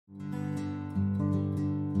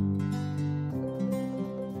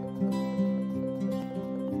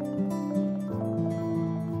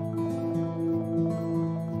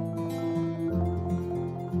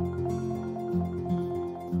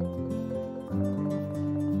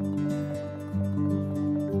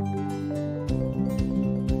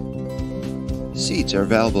Seats are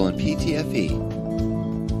available in PTFE.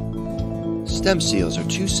 Stem seals are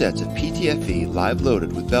two sets of PTFE live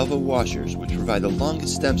loaded with valve washers which provide the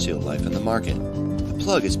longest stem seal life on the market. The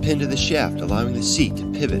plug is pinned to the shaft, allowing the seat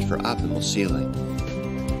to pivot for optimal sealing.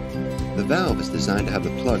 The valve is designed to have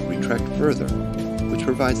the plug retract further, which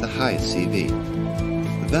provides the highest CV.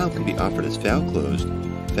 The valve can be offered as valve closed,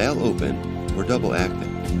 valve open, or double acting.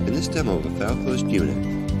 In this demo of a valve closed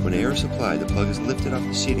unit, when air is supplied, the plug is lifted off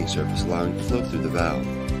the seating surface, allowing flow through the valve.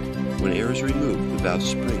 When air is removed, the valve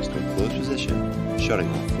springs to a closed position, shutting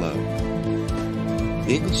off flow.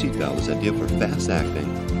 The ankle seat valve is ideal for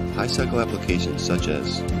fast-acting, high-cycle applications such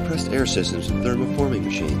as compressed air systems and thermoforming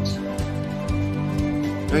machines,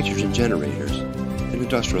 nitrogen generators, and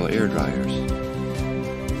industrial air dryers,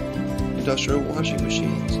 industrial washing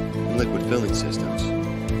machines and liquid filling systems,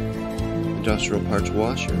 industrial parts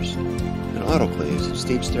washers, and autoclaves and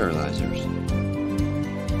steam sterilizers.